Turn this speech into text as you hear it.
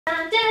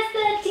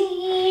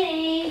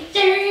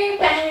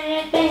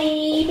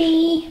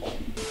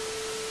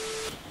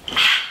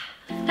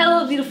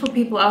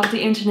people of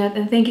the internet,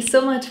 and thank you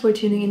so much for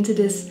tuning into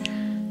this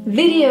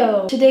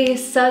video. Today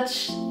is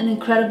such an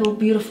incredible,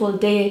 beautiful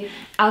day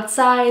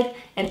outside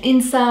and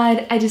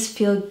inside. I just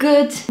feel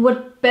good.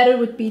 What better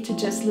would be to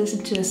just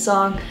listen to a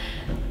song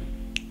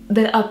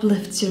that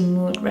uplifts your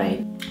mood,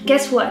 right?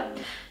 Guess what?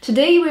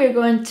 Today we're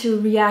going to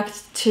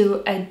react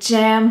to a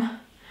jam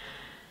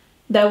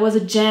that was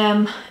a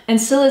jam and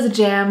still is a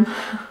jam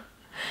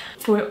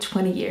for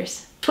 20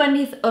 years.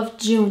 20th of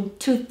June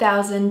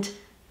 2000,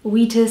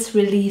 Wheatus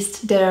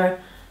released their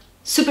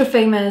super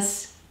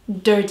famous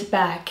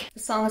Dirtbag. The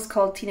song is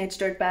called Teenage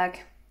Dirtbag,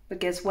 but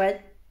guess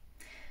what?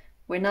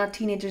 We're not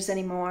teenagers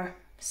anymore,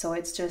 so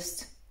it's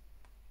just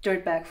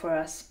Dirtbag for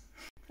us.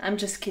 I'm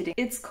just kidding.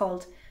 It's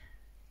called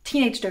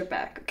Teenage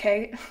Dirtbag,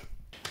 okay?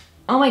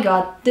 Oh my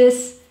god,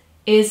 this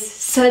is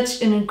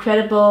such an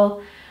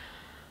incredible,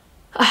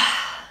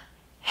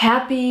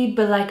 happy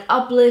but like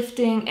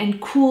uplifting and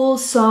cool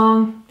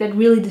song that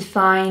really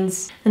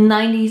defines the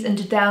 90s and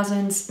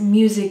 2000s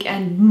music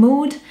and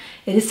mood.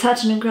 It is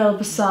such an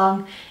incredible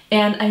song,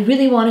 and I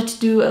really wanted to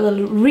do a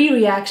little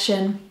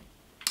re-reaction,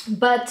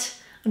 but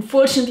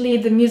unfortunately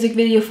the music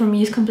video for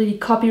me is completely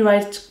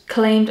copyright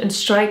claimed and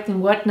striked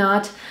and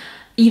whatnot.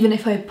 Even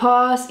if I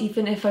pause,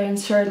 even if I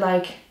insert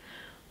like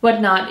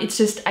whatnot, it's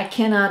just I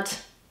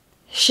cannot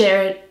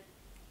share it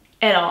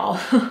at all.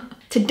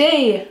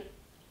 Today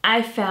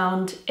I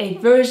found a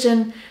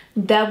version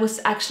that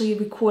was actually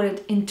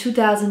recorded in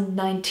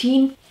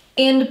 2019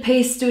 in the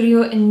Pace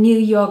Studio in New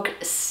York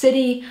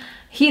City.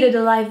 He did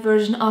a live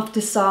version of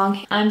the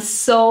song. I'm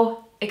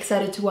so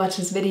excited to watch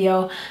this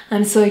video.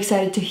 I'm so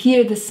excited to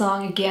hear the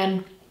song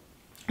again.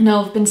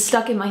 Now I've been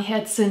stuck in my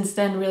head since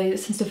then, really,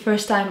 since the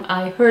first time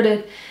I heard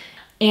it.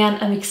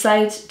 And I'm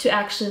excited to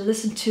actually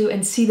listen to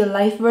and see the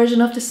live version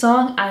of the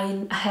song.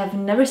 I have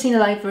never seen a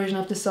live version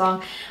of the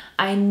song.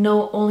 I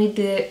know only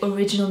the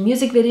original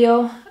music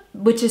video,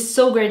 which is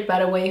so great, by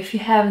the way. If you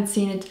haven't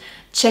seen it,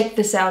 check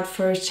this out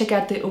first. Check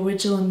out the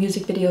original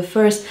music video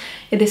first.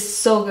 It is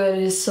so good,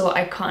 it is so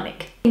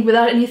iconic.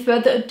 Without any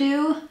further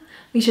ado,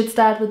 we should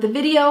start with the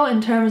video in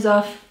terms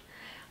of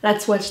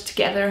let's watch it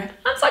together.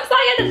 I'm so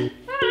excited!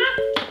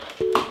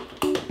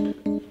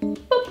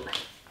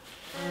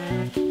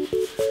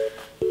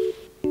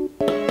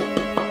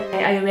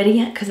 Are you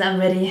ready? Because I'm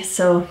ready,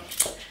 so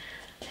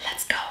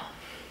let's go.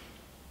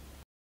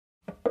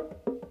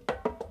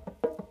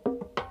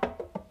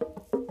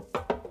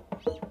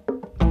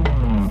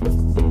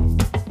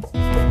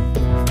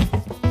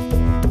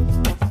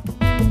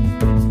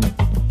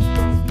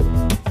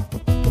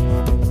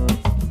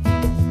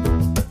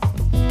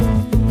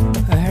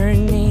 Her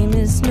name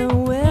is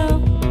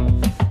Noelle,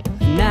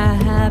 and I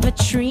have a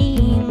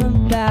dream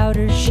about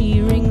her.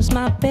 She rings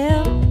my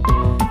bell.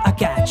 I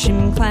got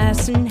gym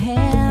class in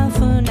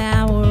half an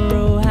hour.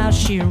 Oh, how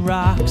she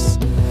rocks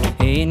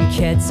in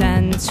kids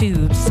and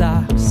tube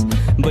socks.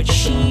 But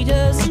she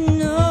doesn't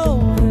know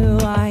who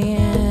I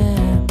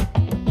am,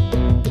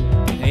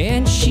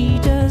 and she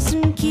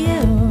doesn't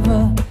give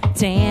a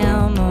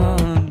damn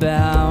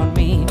about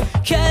me,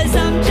 'cause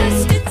I'm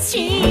just a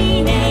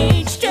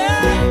teenage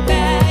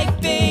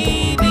dirtbag,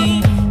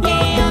 baby.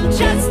 Yeah, I'm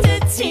just a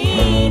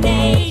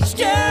teenage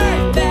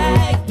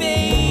dirtbag,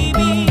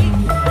 baby.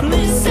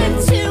 Listen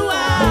to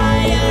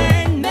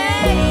Iron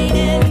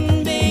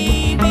Maiden,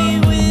 baby,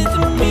 with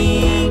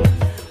me.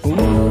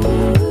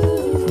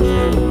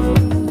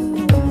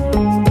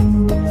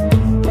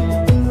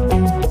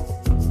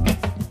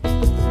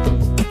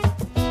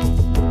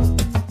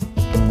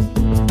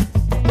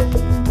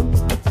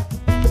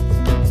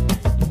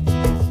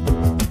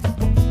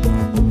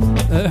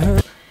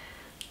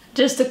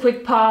 Just a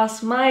quick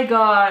pause. My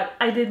god,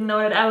 I didn't know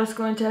that I was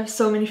going to have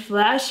so many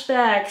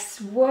flashbacks.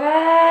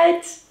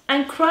 What?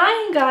 I'm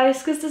crying, guys,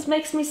 because this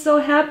makes me so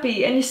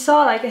happy. And you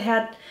saw like I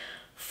had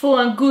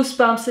full-on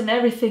goosebumps and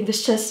everything.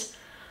 This just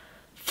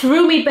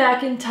threw me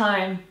back in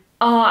time.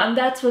 Oh, and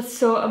that's what's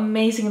so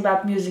amazing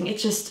about music. It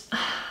just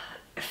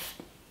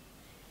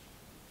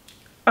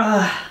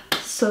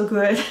so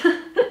good.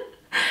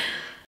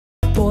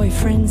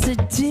 Boyfriend's a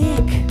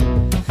dick,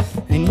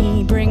 and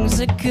he brings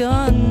a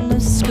gun to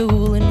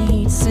school, and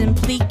he'd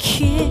simply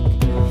kick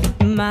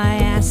my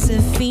ass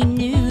if he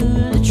knew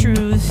the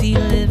truth. He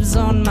lives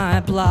on my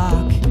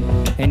block,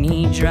 and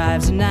he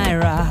drives an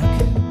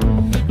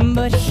IROC,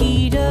 but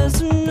he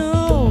doesn't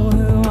know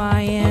who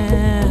I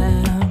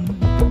am,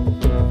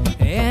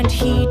 and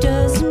he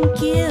doesn't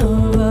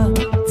give a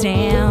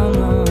damn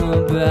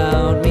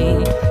about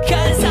me,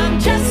 'cause I'm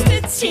just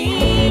a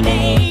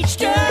teenage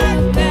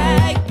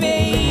dirtbag,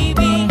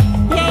 baby.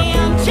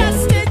 Yeah, I'm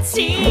just a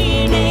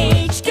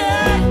teenage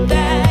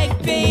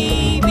dirtbag,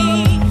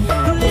 baby.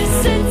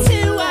 Listen to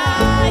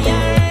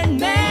Iron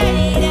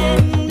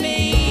Maiden,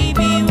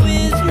 baby,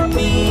 with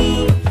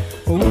me.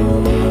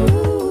 Ooh.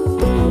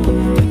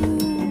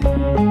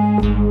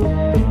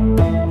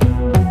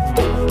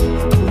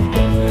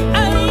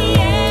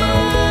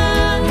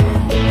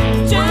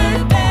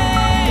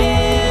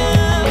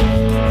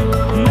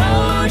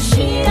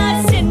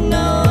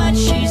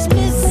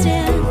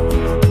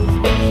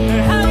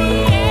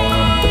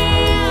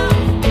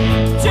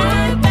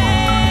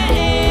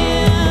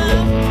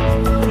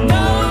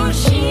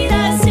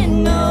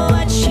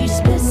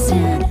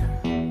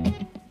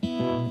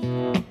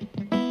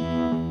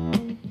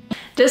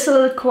 Just a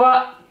little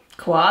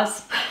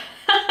quaz.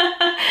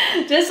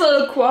 Just a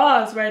little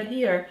quaz right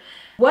here.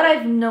 What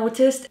I've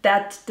noticed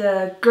that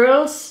the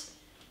girls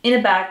in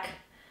the back,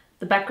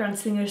 the background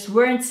singers,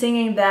 weren't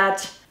singing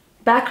that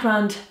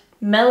background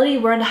melody,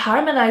 weren't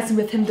harmonizing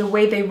with him the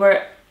way they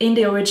were in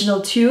the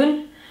original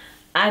tune.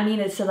 I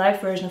mean, it's a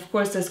live version, of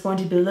course there's going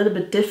to be a little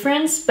bit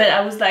difference, but I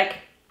was like,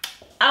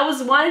 I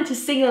was wanting to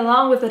sing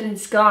along with it and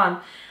it's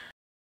gone.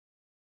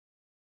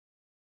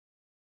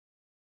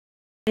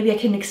 Maybe I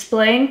can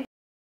explain.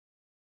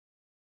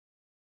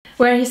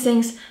 Where he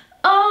sings,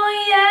 "Oh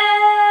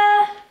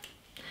yeah,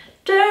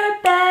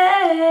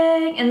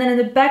 dirtbag," and then in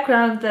the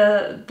background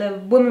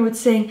the woman would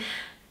sing,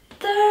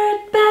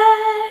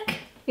 "Dirtbag,"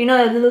 you know,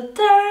 that little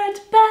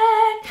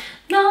dirtbag.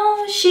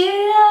 No, she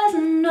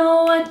doesn't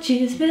know what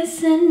she's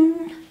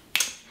missing.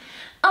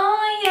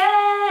 Oh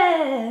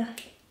yeah,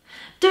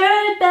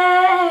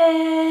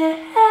 dirtbag.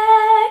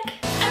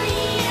 Oh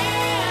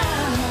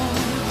yeah,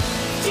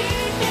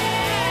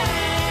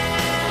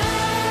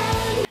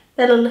 dirtbag.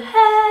 That little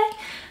hack.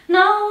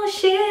 No,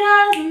 she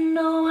doesn't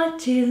know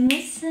what she's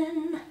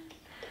missing.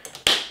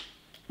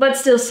 But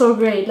still so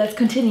great. Let's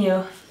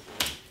continue.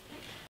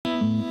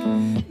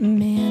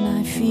 Man,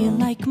 I feel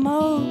like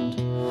mold.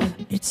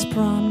 It's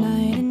prom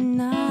night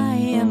and I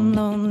am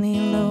lonely,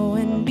 lo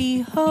and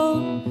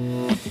behold.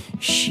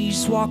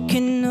 She's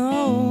walking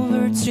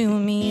over to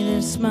me,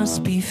 this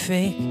must be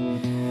fake.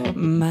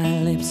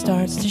 My lip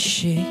starts to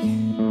shake.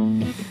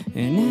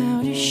 And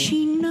how does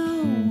she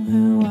know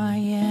who I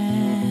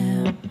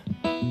am?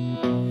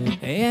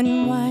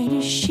 And why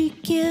does she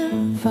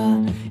give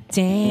a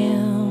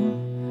damn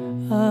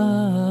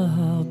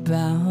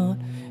about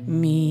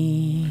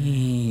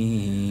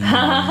me?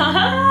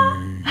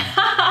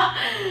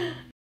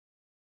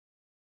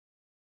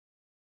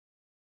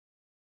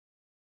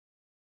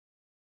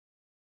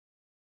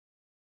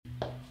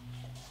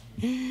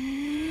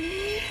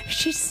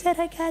 She said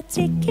I got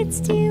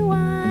tickets to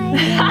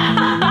Wheatus.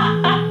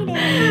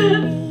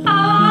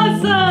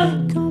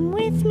 Awesome! Come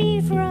with me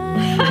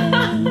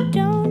Friday,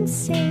 don't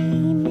say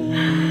maybe.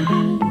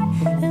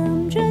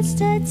 I'm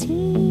just a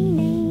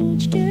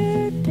teenage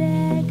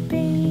dirtbag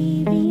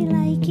baby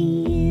like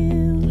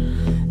you.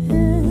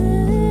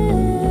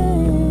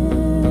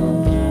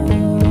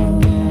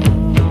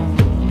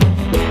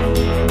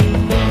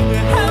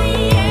 Oh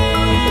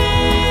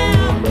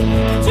yeah,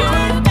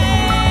 dirtbag.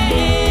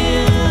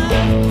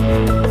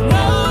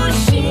 No,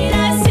 she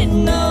doesn't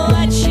know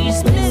what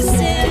she's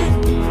missing.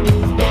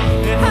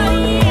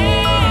 Oh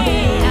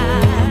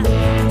yeah,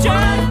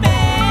 dirtbag.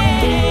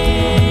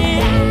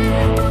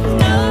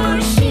 No,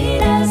 she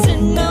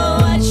doesn't know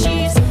what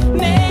she's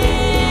missing.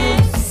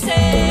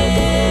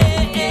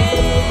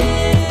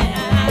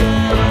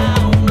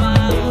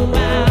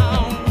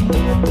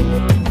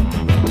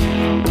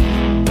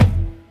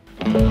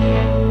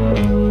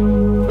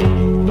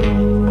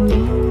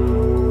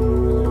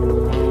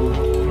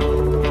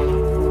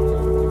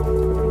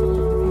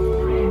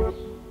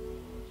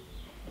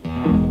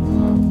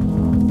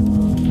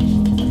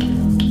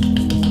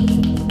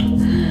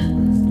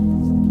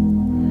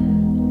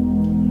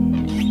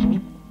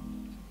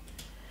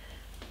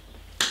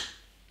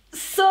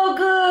 So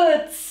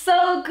good,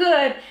 so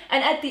good.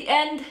 And at the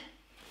end,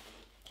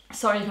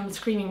 sorry if I'm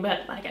screaming,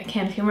 but like I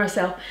can't hear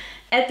myself.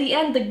 At the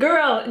end, the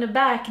girl in the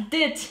back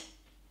did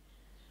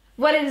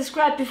what I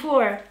described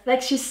before.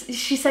 Like she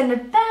sang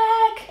it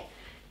back.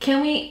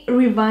 Can we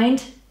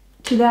rewind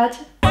to that?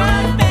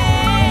 Back.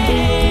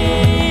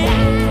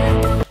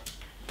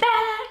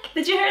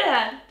 Did you hear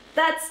that?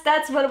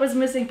 That's what was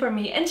missing for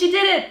me, and she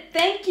did it.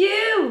 Thank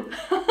you.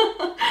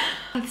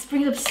 This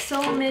brings up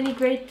so many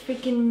great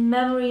freaking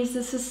memories.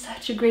 This is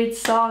such a great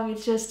song.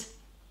 It's just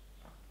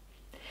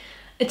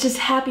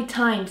happy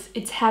times.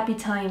 It's happy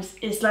times.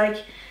 It's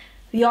like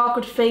the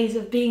awkward phase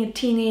of being a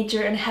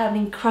teenager and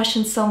having a crush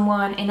on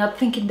someone and not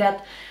thinking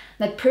that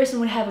that person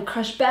would have a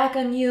crush back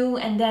on you,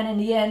 and then in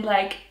the end,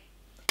 like,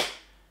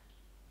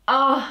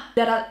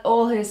 that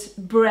all his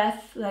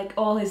breath, like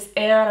all his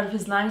air out of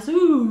his lungs.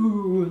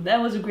 Ooh,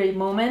 that was a great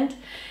moment.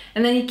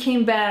 And then he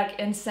came back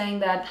and sang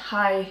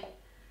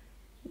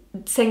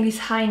these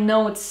high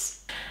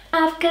notes.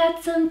 I've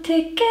got some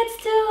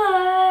tickets to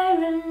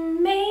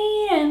Iron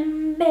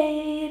Maiden,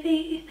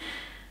 baby.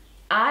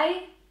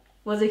 I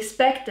was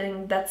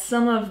expecting that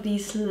some of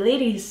these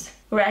ladies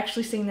were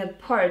actually singing that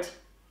part.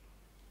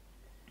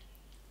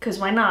 Cause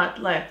why not?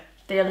 Like,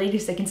 they are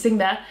ladies, they can sing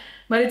that.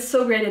 But it's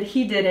so great that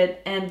he did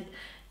it, and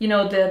you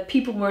know, the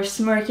people were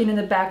smirking in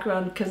the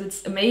background because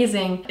it's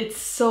amazing. It's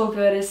so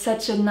good. It's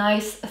such a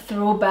nice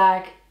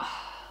throwback.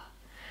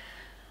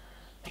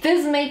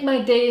 This made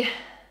my day.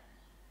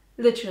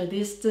 Literally,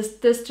 this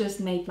just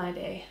made my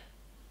day.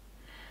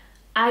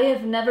 I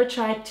have never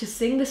tried to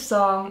sing the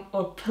song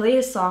or play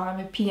a song on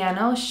the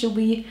piano. Shall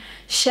we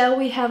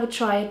have a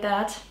try at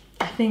that?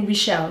 I think we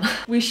shall.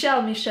 We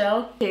shall,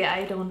 Michelle. Okay,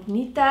 I don't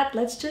need that.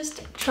 Let's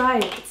just try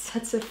it. It's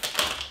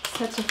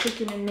such a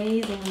freaking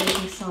amazing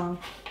song.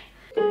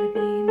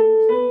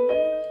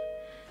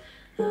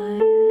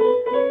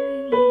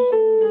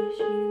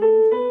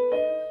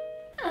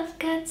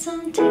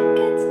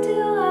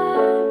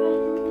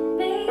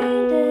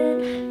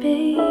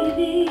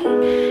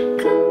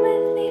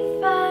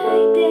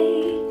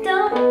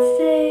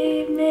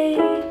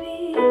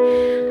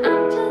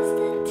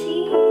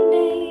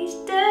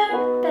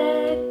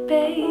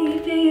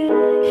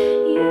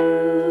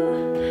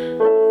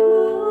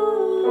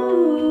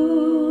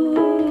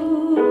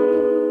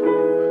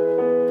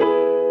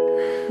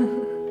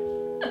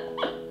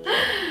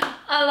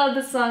 I love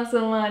this song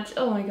so much.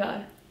 Oh my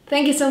god.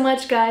 Thank you so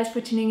much guys for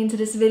tuning into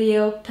this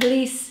video.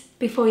 Please,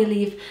 before you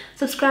leave,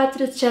 subscribe to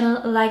this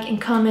channel, like and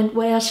comment.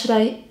 What else should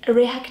I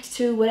react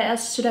to? What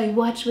else should I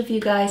watch with you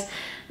guys?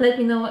 Let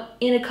me know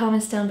in the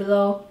comments down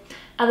below.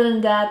 Other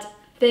than that,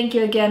 thank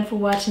you again for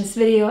watching this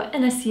video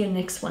and I'll see you in the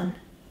next one.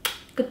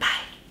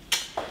 Goodbye.